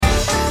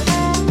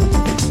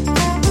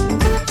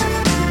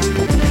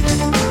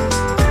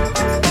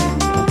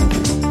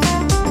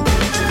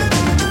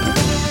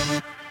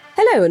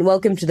Hello and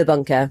welcome to The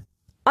Bunker.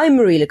 I'm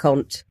Marie Le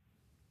Conte.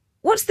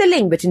 What's the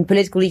link between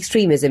political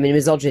extremism and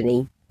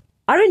misogyny?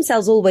 Are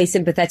incels always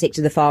sympathetic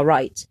to the far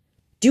right?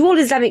 Do all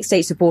Islamic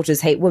State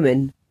supporters hate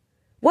women?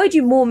 Why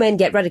do more men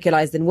get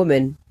radicalised than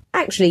women?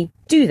 Actually,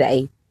 do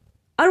they?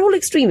 Are all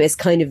extremists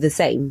kind of the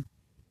same?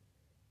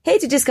 Here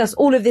to discuss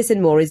all of this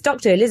and more is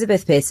Dr.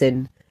 Elizabeth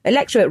Pearson, a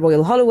lecturer at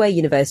Royal Holloway,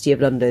 University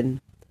of London.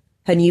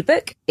 Her new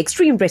book,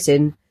 Extreme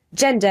Britain,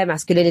 Gender,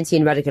 Masculinity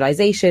and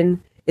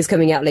Radicalisation, is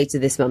coming out later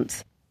this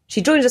month.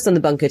 She joins us on The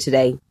Bunker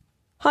today.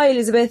 Hi,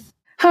 Elizabeth.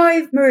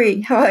 Hi,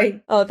 Marie.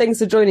 Hi. Oh, thanks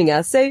for joining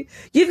us. So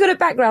you've got a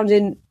background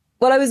in,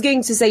 well, I was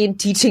going to say in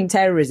teaching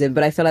terrorism,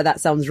 but I feel like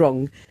that sounds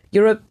wrong.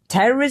 You're a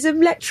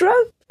terrorism lecturer?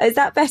 Is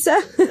that better?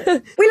 We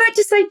like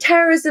to say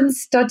terrorism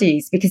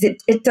studies because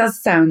it does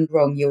sound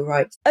wrong. You're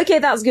right. Okay,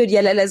 that's good.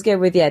 Yeah, let's go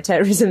with,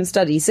 terrorism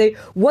studies. So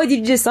why did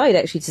you decide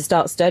actually to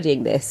start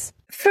studying this?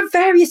 For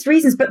various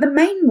reasons, but the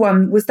main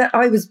one was that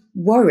I was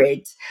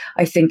worried,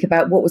 I think,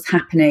 about what was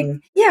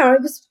happening. Yeah,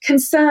 I was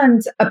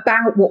concerned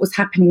about what was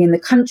happening in the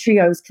country.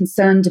 I was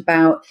concerned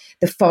about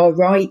the far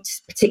right,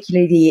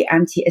 particularly the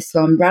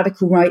anti-Islam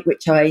radical right,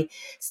 which I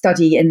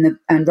study and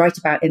write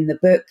about in the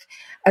book,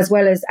 as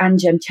well as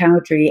Anjem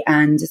Choudary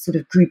and a sort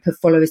of group of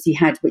followers he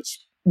had, which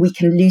we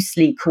can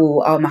loosely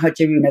call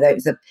al-Muhajirun, although it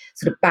was a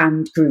sort of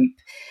banned group.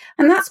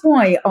 And that's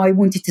why I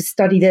wanted to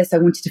study this. I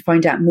wanted to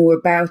find out more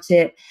about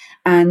it.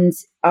 And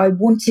I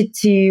wanted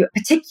to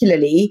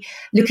particularly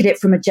look at it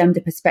from a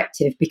gender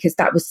perspective, because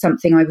that was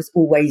something I was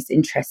always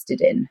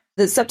interested in.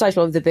 The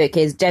subtitle of the book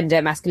is Gender,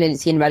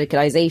 Masculinity and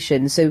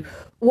Radicalisation. So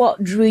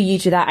what drew you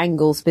to that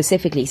angle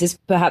specifically? This is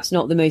perhaps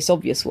not the most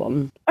obvious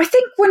one. I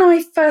think when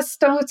I first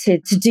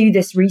started to do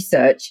this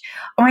research,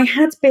 I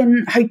had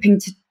been hoping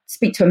to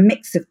speak to a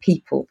mix of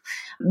people,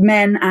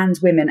 men and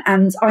women.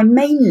 And I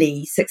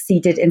mainly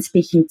succeeded in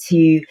speaking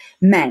to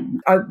men.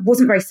 I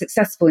wasn't very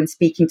successful in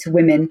speaking to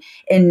women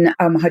in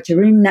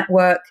al-Muhajirun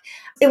network.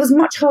 It was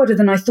much harder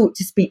than I thought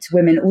to speak to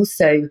women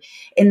also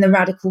in the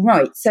radical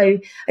right. So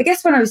I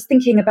guess when I was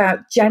thinking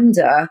about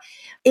gender,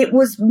 it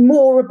was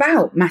more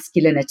about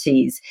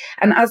masculinities.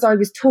 And as I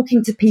was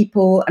talking to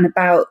people and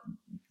about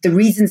the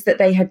reasons that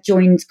they had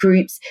joined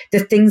groups,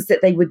 the things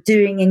that they were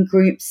doing in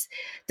groups,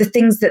 the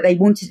things that they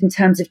wanted in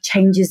terms of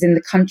changes in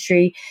the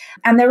country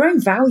and their own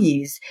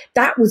values.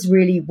 That was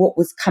really what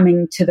was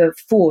coming to the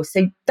fore.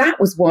 So that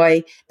was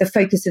why the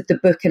focus of the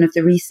book and of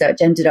the research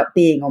ended up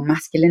being on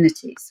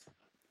masculinities.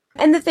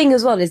 And the thing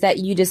as well is that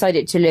you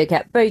decided to look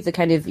at both the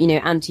kind of,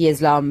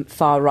 anti-Islam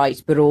far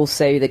right, but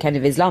also the kind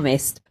of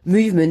Islamist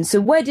movement. So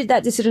where did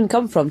that decision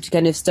come from to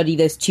kind of study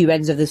those two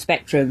ends of the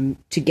spectrum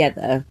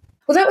together?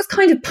 Well, that was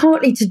kind of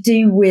partly to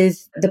do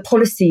with the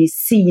policies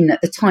seen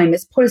at the time.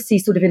 Its policy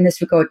sort of in this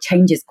regard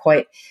changes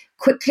quite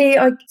quickly,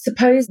 I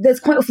suppose.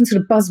 There's quite often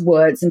sort of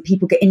buzzwords and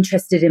people get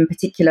interested in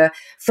particular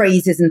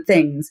phrases and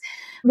things.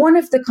 One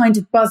of the kind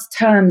of buzz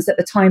terms at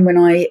the time when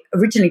I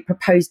originally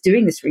proposed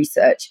doing this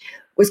research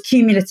was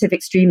cumulative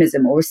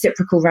extremism or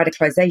reciprocal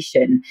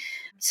radicalisation.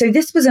 So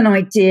this was an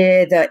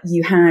idea that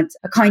you had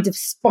a kind of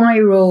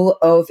spiral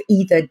of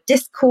either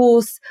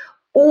discourse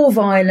or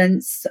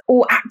violence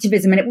or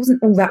activism, and it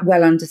wasn't all that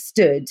well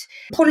understood.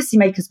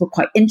 Policymakers were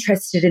quite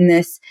interested in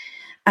this,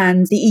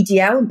 and the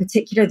EDL in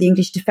particular, the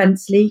English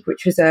Defence League,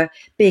 which was a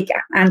big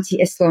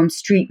anti-Islam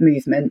street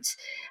movement,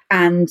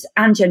 and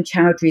Anjem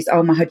Choudhary's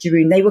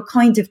al-Muhajirun, they were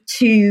kind of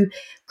two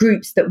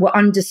groups that were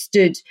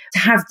understood to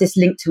have this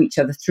link to each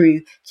other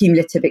through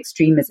cumulative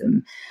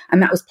extremism.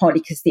 And that was partly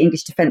because the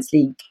English Defence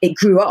League, it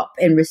grew up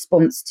in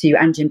response to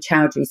Anjem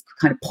Choudhary's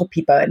kind of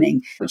poppy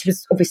burning, which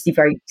was obviously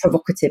very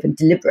provocative and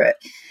deliberate.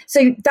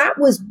 So that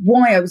was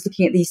why I was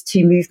looking at these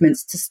two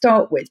movements to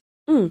start with.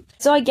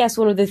 So I guess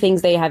one of the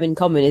things they have in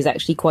common is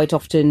actually quite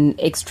often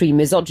extreme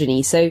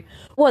misogyny. So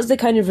what's the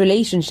kind of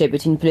relationship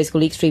between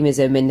political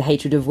extremism and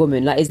hatred of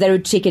women? Like, is there a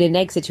chicken and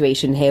egg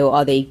situation here, or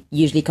are they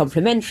usually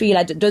complementary?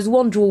 Like, does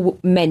one draw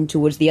men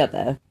towards the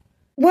other?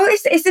 Well,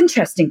 it's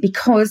interesting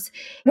because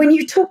when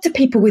you talk to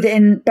people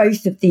within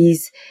both of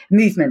these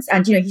movements,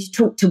 and, you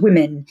talk to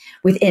women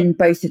within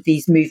both of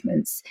these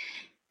movements,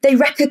 they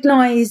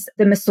recognise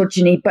the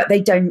misogyny, but they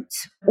don't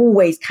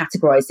always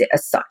categorise it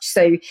as such.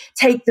 So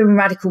take the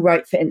radical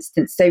right, for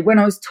instance. So when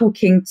I was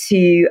talking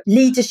to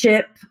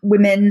leadership,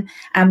 women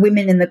and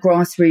women in the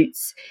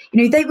grassroots,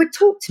 they would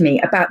talk to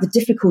me about the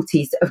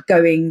difficulties of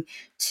going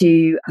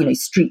to,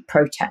 street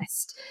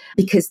protest,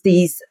 because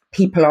these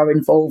people are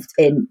involved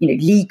in,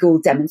 legal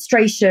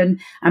demonstration,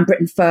 and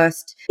Britain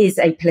First is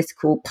a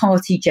political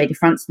party. Jada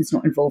Franson's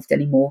not involved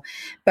anymore.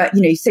 But,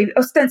 so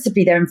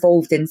ostensibly they're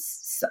involved in,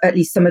 at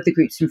least some of the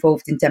groups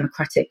involved in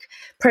democratic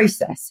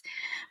process.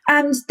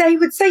 And they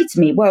would say to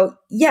me, well,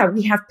 yeah,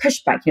 we have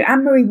pushback.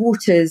 Anne-Marie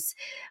Waters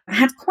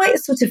had quite a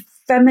sort of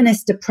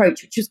feminist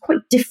approach, which was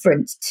quite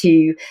different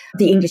to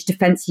the English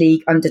Defence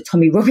League under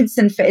Tommy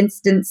Robinson, for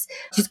instance,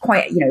 which is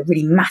quite,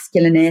 really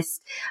masculinist,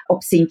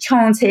 obscene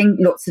chanting,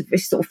 lots of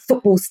sort of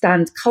football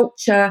stand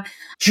culture,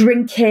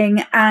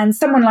 drinking, and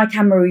someone like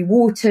Anne-Marie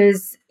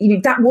Waters,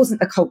 that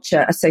wasn't a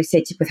culture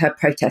associated with her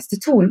protest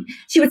at all. And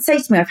she would say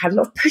to me, I've had a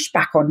lot of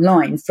pushback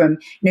online from,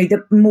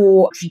 the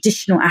more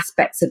traditional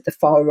aspects of the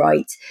far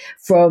right,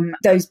 from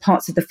those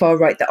parts of the far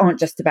right that aren't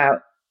just about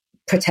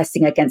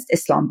protesting against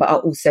Islam, but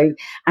are also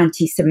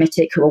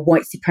anti-Semitic, who are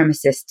white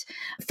supremacist,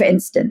 for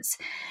instance.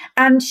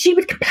 And she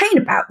would complain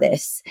about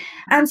this.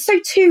 And so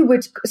too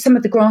would some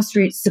of the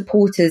grassroots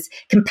supporters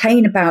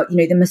complain about,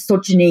 the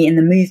misogyny in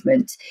the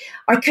movement.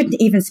 I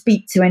couldn't even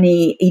speak to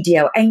any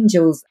EDL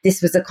angels.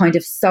 This was a kind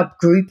of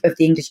subgroup of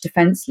the English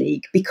Defence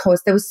League,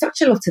 because there was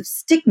such a lot of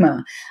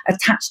stigma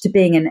attached to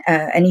being an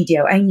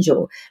EDL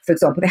angel. For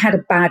example, they had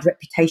a bad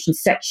reputation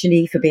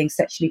sexually for being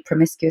sexually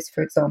promiscuous,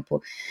 for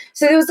example.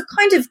 So there was a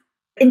kind of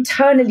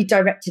internally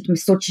directed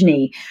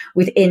misogyny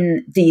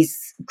within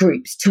these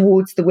groups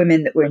towards the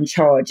women that were in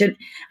charge. And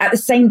at the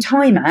same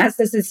time as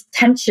there's this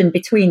tension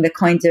between the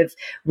kind of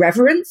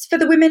reverence for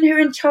the women who are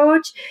in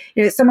charge,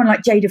 someone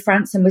like Jada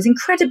Franson was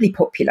incredibly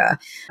popular.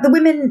 The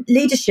women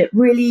leadership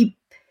really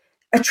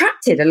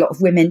attracted a lot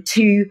of women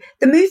to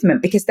the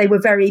movement because they were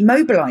very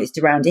mobilized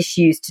around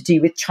issues to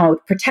do with child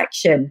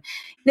protection.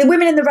 The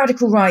women in the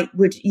radical right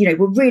were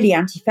really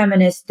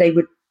anti-feminist. They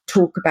would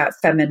talk about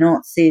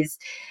feminazis.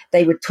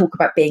 They would talk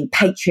about being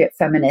patriot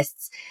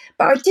feminists.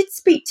 But I did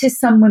speak to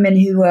some women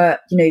who were,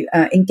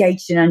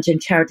 engaged in Anjem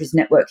Choudhury's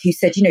network, who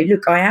said,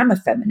 look, I am a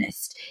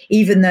feminist.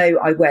 Even though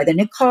I wear the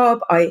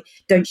niqab, I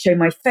don't show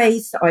my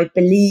face. I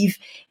believe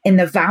in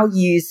the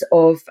values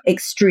of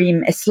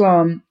extreme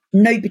Islam.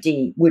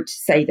 Nobody would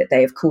say that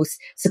they, of course,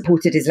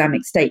 supported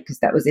Islamic State, because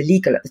that was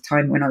illegal at the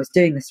time when I was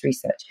doing this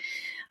research.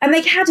 And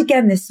they had,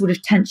 again, this sort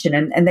of tension,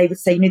 and they would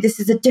say,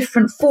 this is a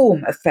different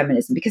form of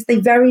feminism, because they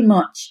very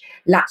much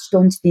latched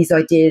onto these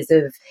ideas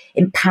of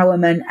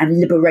empowerment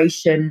and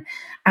liberation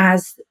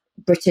as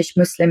British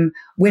Muslim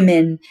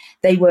women.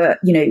 They were,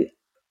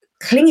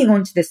 clinging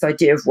onto this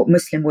idea of what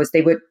Muslim was.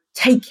 They were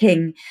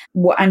taking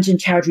what Anjem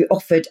Choudhury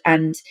offered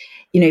and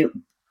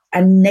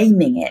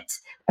naming it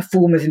a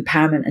form of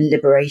empowerment and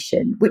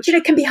liberation, which,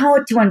 can be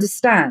hard to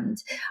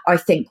understand, I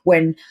think,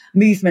 when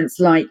movements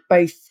like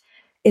both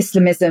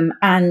Islamism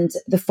and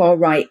the far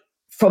right,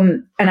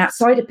 from an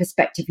outsider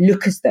perspective,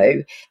 look as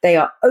though they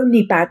are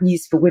only bad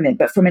news for women.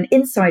 But from an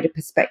insider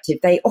perspective,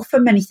 they offer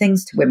many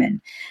things to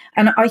women.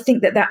 And I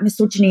think that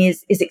misogyny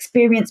is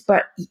experienced,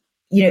 but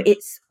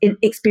it's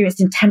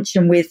experienced in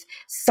tension with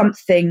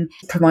something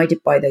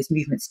provided by those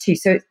movements too.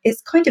 So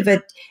it's kind of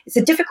it's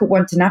a difficult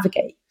one to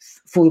navigate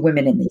for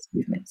women in these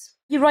movements.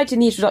 You write in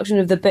the introduction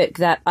of the book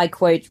that, I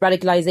quote,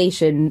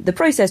 radicalization, the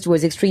process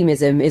towards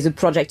extremism, is a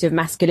project of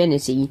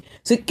masculinity.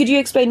 So could you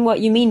explain what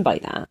you mean by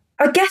that?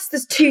 I guess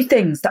there's two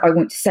things that I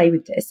want to say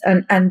with this.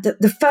 And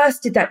the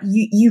first is that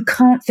you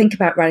can't think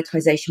about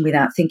radicalization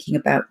without thinking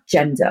about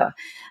gender.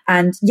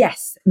 And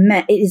yes,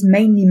 it is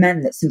mainly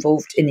men that's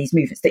involved in these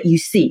movements, that you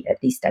see,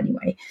 at least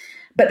anyway.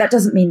 But that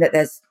doesn't mean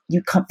that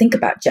you can't think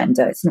about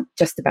gender. It's not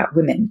just about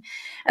women.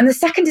 And the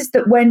second is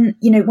that when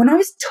I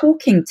was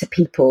talking to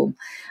people,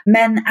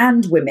 men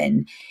and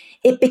women,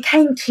 it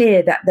became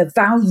clear that the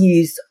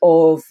values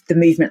of the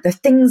movement, the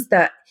things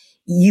that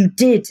you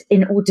did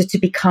in order to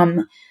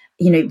become,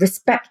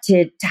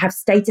 respected, to have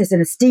status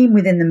and esteem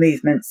within the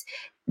movements,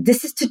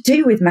 this is to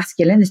do with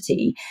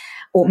masculinity,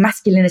 or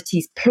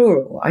masculinities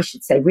plural, I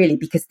should say, really,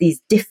 because these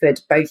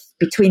differed both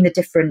between the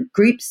different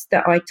groups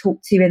that I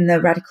talked to in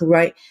the radical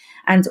right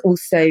and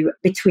also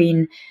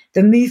between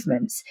the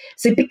movements.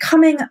 So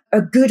becoming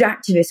a good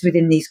activist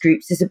within these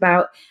groups is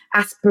about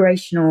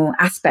aspirational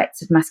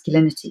aspects of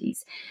masculinities.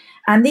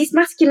 And these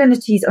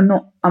masculinities are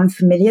not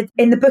unfamiliar.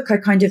 In the book, I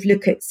kind of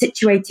look at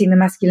situating the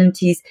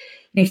masculinities,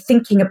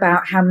 thinking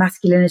about how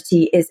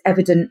masculinity is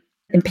evident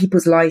in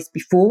people's lives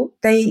before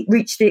they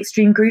reach the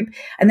extreme group,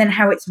 and then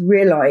how it's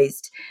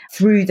realized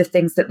through the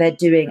things that they're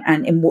doing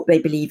and in what they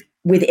believe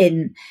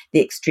within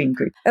the extreme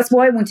group. That's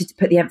why I wanted to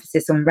put the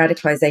emphasis on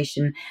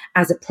radicalization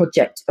as a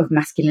project of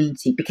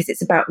masculinity, because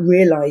it's about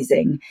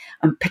realizing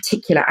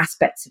particular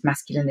aspects of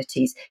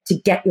masculinities to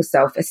get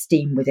yourself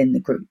esteem within the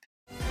group.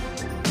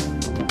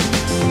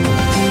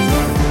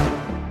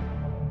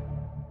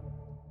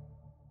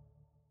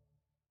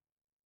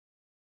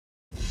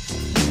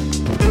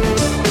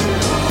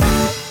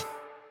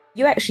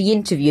 You actually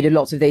interviewed a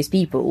lot of those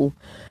people.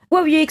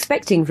 What were you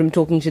expecting from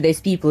talking to those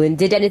people, and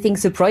did anything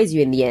surprise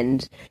you in the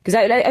end? Because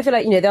I feel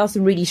like, there are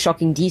some really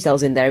shocking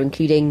details in there,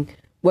 including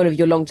one of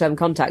your long-term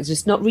contacts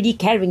just not really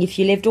caring if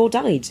you lived or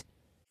died.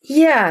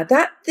 Yeah,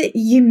 that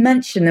you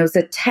mentioned, there was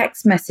a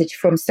text message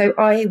so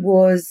I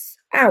was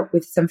out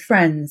with some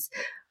friends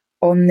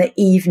on the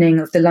evening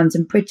of the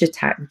London Bridge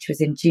attack, which was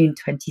in June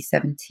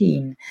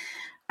 2017.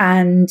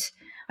 And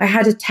I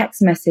had a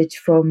text message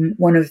from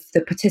one of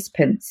the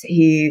participants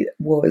who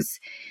was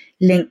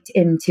linked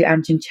into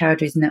Anjem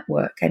Choudhury's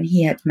network, and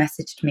he had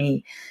messaged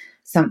me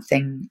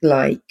something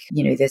like,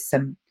 there's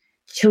some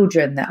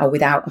children that are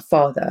without a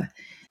father.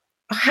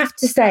 I have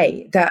to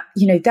say that,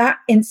 that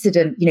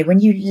incident,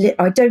 when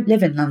I don't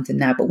live in London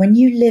now, but when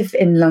you live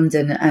in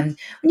London and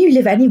when you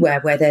live anywhere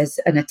where there's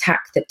an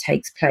attack that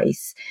takes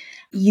place,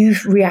 you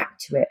react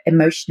to it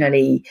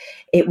emotionally.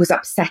 It was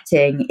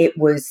upsetting. It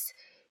was,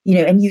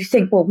 and you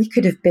think, well, we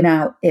could have been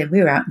out,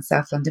 we were out in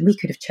South London. We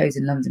could have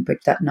chosen London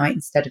Bridge that night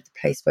instead of the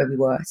place where we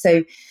were.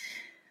 So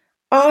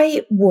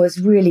I was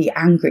really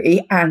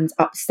angry and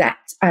upset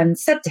and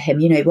said to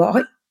him,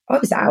 well, I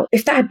was out.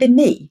 If that had been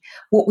me,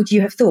 what would you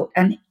have thought?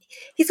 And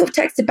he sort of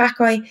texted back,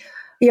 I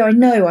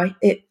know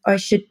I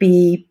should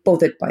be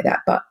bothered by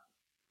that, but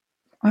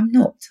I'm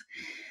not.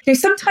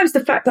 Sometimes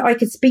the fact that I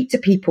could speak to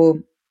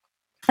people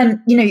and,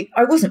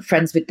 I wasn't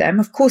friends with them.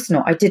 Of course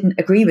not. I didn't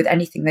agree with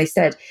anything they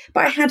said,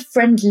 but I had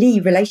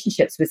friendly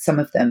relationships with some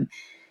of them.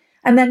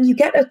 And then you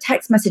get a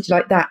text message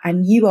like that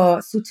and you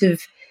are sort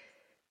of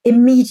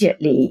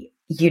immediately,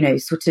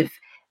 sort of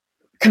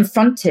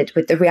confronted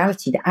with the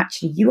reality that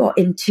actually you are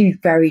in two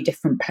very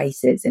different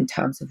places in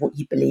terms of what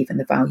you believe and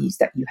the values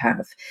that you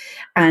have.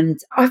 And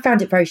I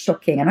found it very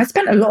shocking. And I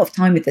spent a lot of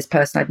time with this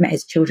person. I'd met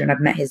his children. I'd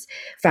met his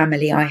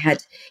family. I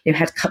had,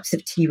 had cups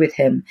of tea with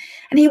him.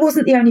 And he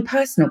wasn't the only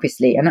person,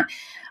 obviously. And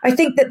I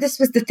think that this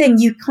was the thing.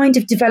 You kind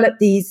of develop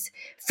these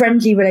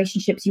friendly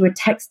relationships. You were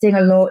texting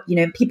a lot,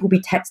 people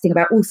be texting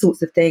about all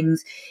sorts of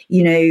things.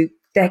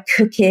 They're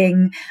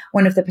cooking.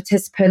 One of the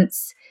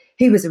participants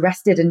who was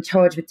arrested and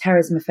charged with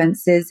terrorism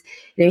offences,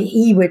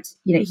 he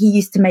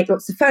used to make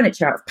lots of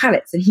furniture out of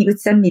pallets, and he would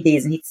send me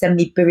these, and he'd send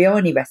me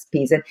biryani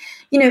recipes, and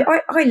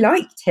I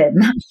liked him,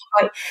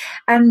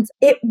 and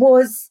it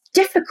was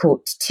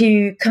difficult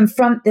to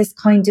confront this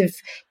kind of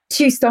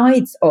two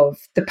sides of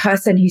the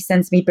person who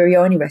sends me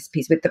biryani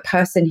recipes with the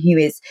person who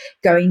is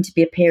going to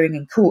be appearing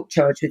in court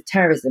charged with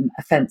terrorism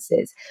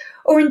offences,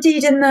 or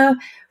indeed in the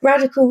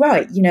radical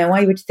right.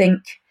 I would think,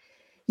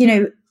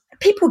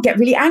 people get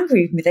really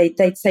angry with me.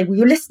 They'd say, well,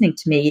 you're listening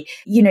to me.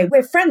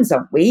 We're friends,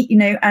 aren't we?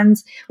 And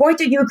why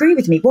don't you agree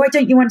with me? Why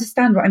don't you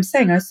understand what I'm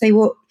saying? I say,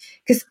 well,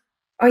 because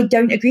I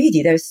don't agree with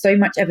you. There's so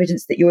much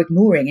evidence that you're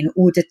ignoring in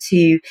order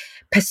to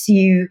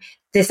pursue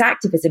this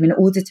activism, in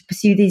order to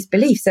pursue these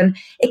beliefs. And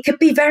it could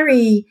be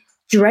very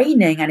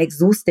draining and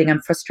exhausting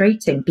and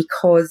frustrating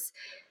because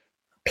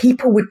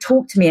people would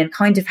talk to me and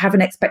kind of have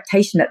an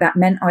expectation that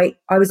meant I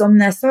was on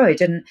their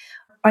side. And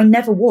I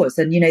never was.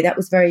 And, that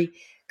was very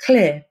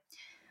clear.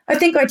 I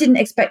think I didn't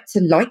expect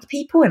to like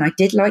people, and I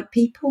did like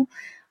people.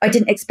 I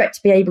didn't expect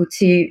to be able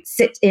to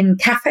sit in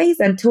cafes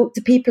and talk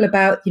to people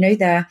about,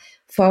 their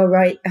far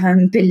right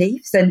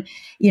beliefs. And,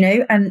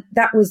 and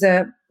that was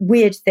a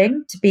weird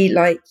thing to be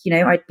like,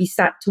 I'd be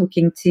sat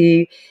talking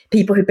to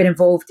people who'd been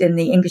involved in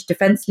the English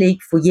Defence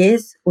League for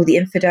years, or the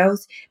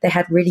infidels. They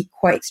had really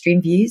quite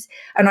extreme views.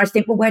 And I'd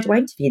think, well, where do I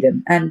interview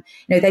them? And,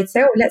 they'd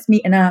say, oh, let's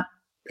meet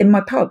in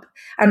my pub.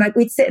 And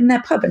we'd sit in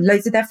their pub and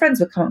loads of their friends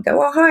would come and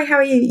go, oh, hi, how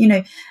are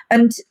you?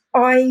 And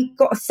I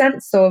got a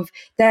sense of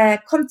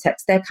their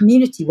context, their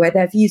community, where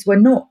their views were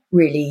not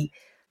really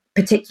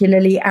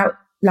particularly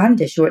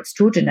outlandish or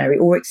extraordinary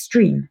or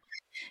extreme.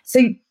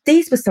 So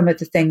these were some of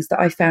the things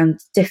that I found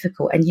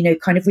difficult, and,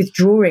 kind of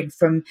withdrawing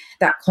from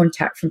that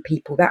contact from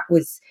people. That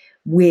was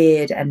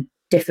weird and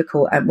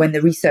difficult. And when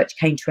the research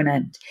came to an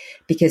end,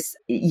 because,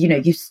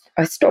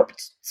 I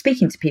stopped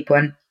speaking to people,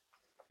 and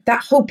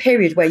that whole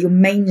period where you're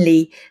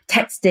mainly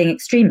texting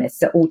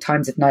extremists at all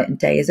times of night and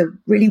day is a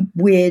really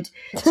weird,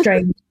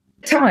 strange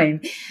time,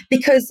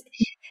 because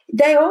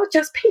they are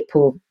just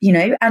people,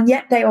 and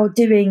yet they are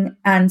doing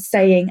and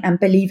saying and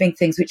believing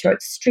things which are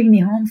extremely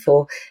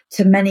harmful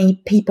to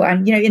many people,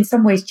 and, in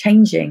some ways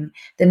changing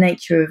the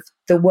nature of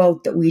the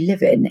world that we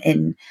live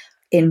in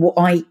what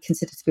I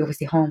consider to be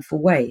obviously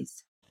harmful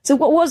ways. So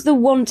what was the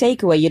one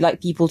takeaway you'd like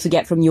people to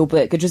get from your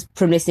book, or just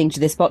from listening to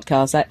this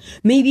podcast? Like,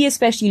 maybe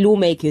especially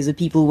lawmakers or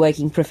people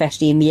working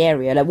professionally in the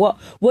area. Like,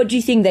 what do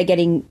you think they're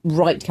getting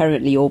right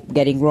currently or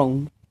getting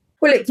wrong?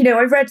 Well, look,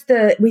 I read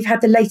we've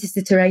had the latest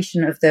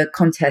iteration of the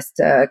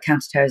contest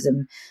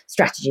counterterrorism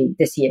strategy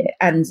this year,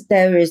 and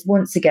there is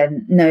once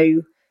again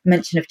no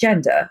mention of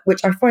gender,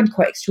 which I find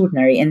quite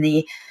extraordinary in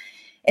the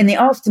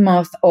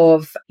aftermath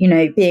of,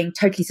 being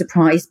totally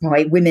surprised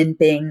by women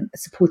being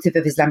supportive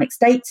of Islamic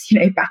State,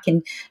 back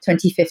in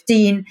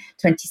 2015,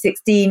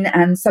 2016,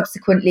 and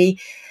subsequently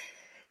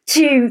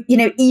to,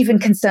 even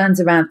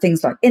concerns around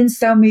things like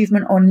incel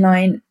movement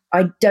online.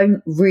 I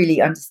don't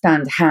really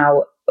understand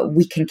how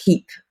we can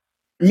keep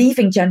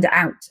leaving gender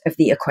out of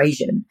the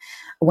equation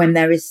when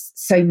there is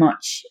so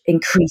much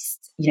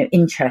increased,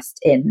 interest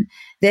in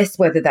this,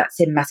 whether that's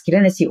in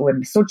masculinity or in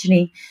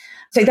misogyny.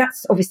 So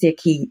that's obviously a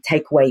key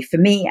takeaway for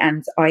me.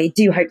 And I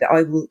do hope that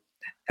I will,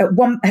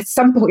 at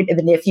some point in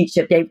the near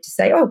future, be able to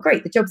say, oh,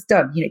 great, the job's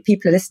done.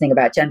 People are listening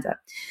about gender.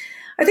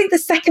 I think the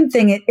second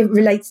thing, it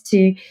relates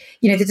to,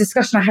 the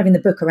discussion I have in the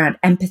book around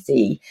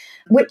empathy,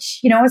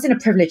 which, I was in a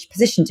privileged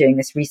position doing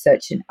this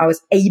research, and I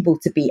was able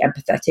to be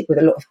empathetic with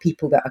a lot of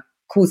people that are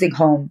causing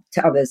harm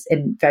to others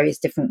in various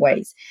different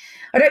ways.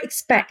 I don't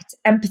expect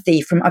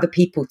empathy from other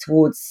people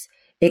towards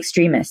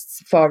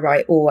extremists, far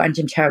right, or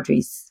Anjem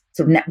Choudhury's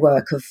sort of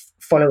network of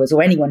followers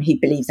or anyone who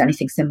believes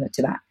anything similar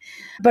to that.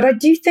 But I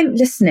do think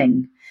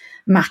listening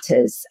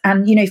matters.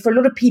 And, for a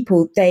lot of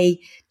people, they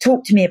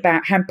talk to me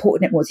about how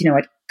important it was.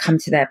 I'd come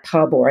to their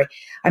pub or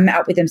I met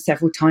up with them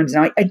several times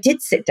and I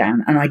did sit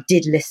down and I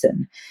did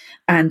listen.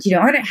 And,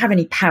 I don't have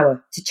any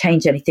power to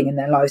change anything in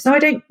their lives. And I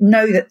don't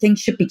know that things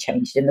should be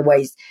changed in the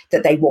ways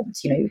that they want.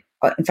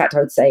 In fact, I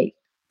would say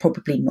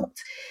probably not.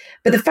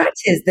 But the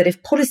fact is that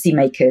if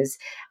policymakers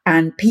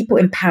and people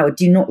in power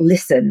do not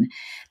listen,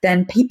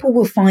 then people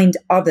will find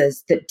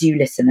others that do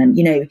listen. And,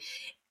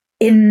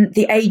 in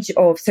the age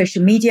of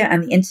social media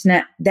and the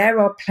internet, there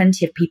are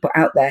plenty of people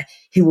out there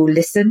who will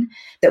listen,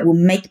 that will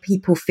make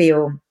people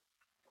feel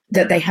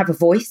that they have a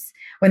voice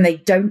when they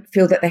don't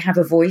feel that they have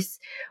a voice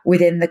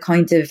within the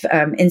kind of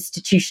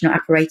institutional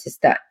apparatus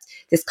that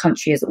this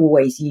country has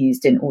always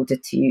used in order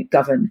to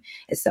govern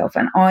itself.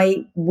 And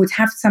I would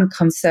have some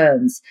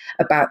concerns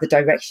about the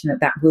direction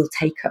that will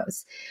take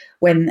us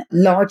when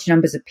large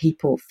numbers of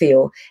people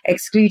feel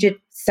excluded,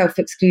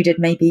 self-excluded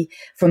maybe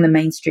from the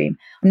mainstream.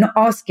 I'm not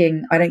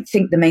asking, I don't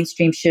think the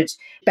mainstream should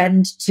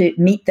bend to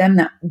meet them.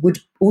 That would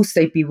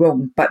also be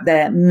wrong. But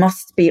there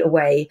must be a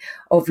way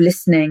of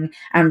listening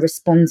and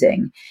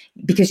responding,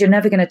 because you're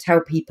never going to tell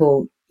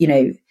people,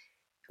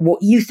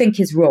 what you think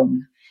is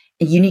wrong.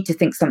 You need to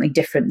think something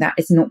different. That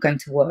is not going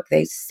to work.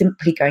 They're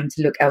simply going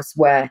to look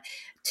elsewhere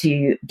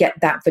to get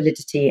that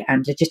validity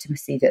and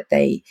legitimacy that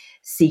they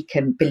seek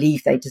and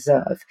believe they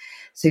deserve.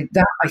 So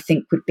that, I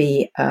think, would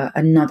be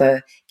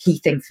another key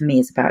thing for me,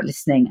 is about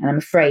listening. And I'm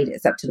afraid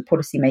it's up to the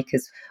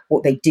policymakers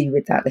what they do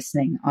with that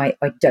listening. I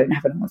don't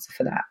have an answer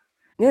for that.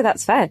 Yeah,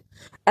 that's fair.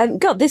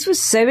 God, this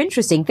was so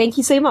interesting. Thank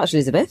you so much,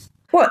 Elizabeth.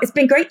 Well, it's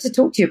been great to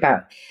talk to you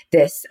about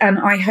this, and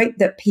I hope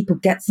that people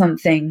get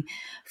something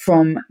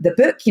from the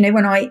book.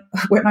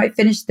 When I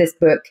finished this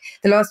book,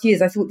 the last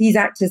years, I thought these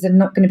actors are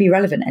not going to be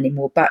relevant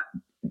anymore, but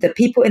the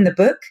people in the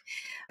book,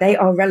 they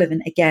are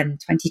relevant again,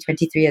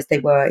 2023, as they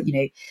were,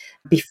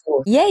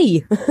 before.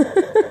 Yay!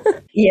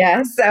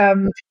 Yes,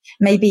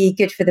 maybe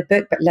good for the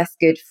book, but less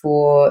good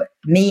for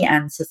me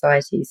and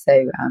society.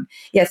 So,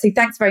 so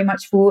thanks very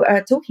much for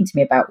talking to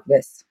me about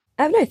this.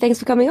 No, thanks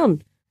for coming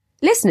on.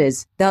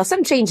 Listeners, there are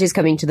some changes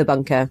coming to The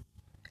Bunker.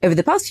 Over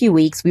the past few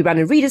weeks, we ran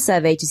a reader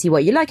survey to see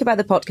what you like about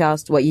the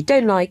podcast, what you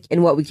don't like,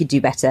 and what we could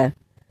do better.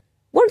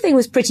 One thing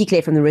was pretty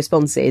clear from the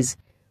responses.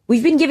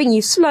 We've been giving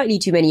you slightly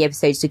too many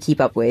episodes to keep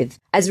up with.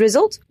 As a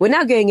result, we're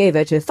now going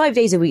over to a 5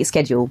 days a week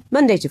schedule,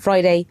 Monday to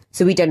Friday,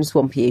 so we don't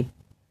swamp you.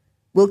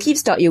 We'll keep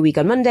Start Your Week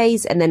on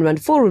Mondays and then run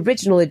 4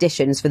 original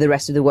editions for the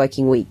rest of the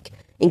working week,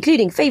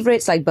 including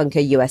favourites like Bunker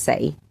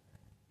USA.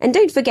 And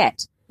don't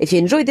forget, if you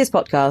enjoyed this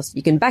podcast,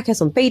 you can back us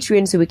on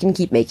Patreon so we can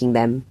keep making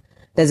them.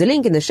 There's a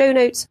link in the show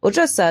notes, or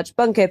just search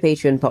Bunker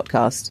Patreon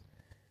Podcast.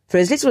 For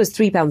as little as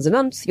 £3 a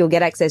month, you'll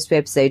get access to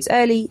episodes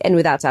early and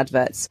without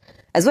adverts,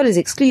 as well as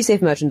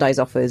exclusive merchandise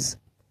offers.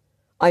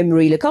 I'm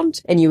Marie Le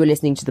Conte, and you were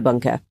listening to The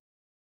Bunker.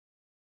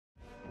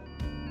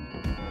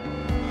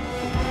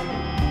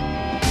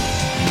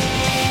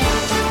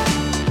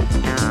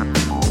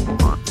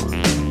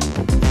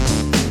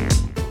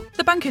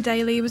 The Bunker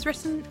Daily was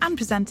written and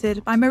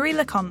presented by Marie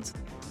Le Conte.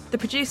 The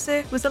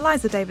producer was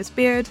Eliza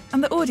Davis-Beard,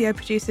 and the audio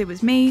producer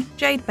was me,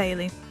 Jade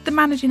Bailey. The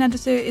managing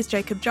editor is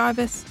Jacob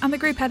Jarvis, and the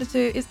group editor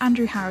is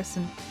Andrew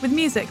Harrison. With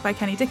music by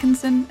Kenny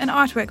Dickinson and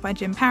artwork by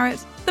Jim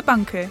Parrott, The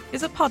Bunker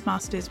is a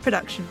Podmasters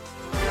production.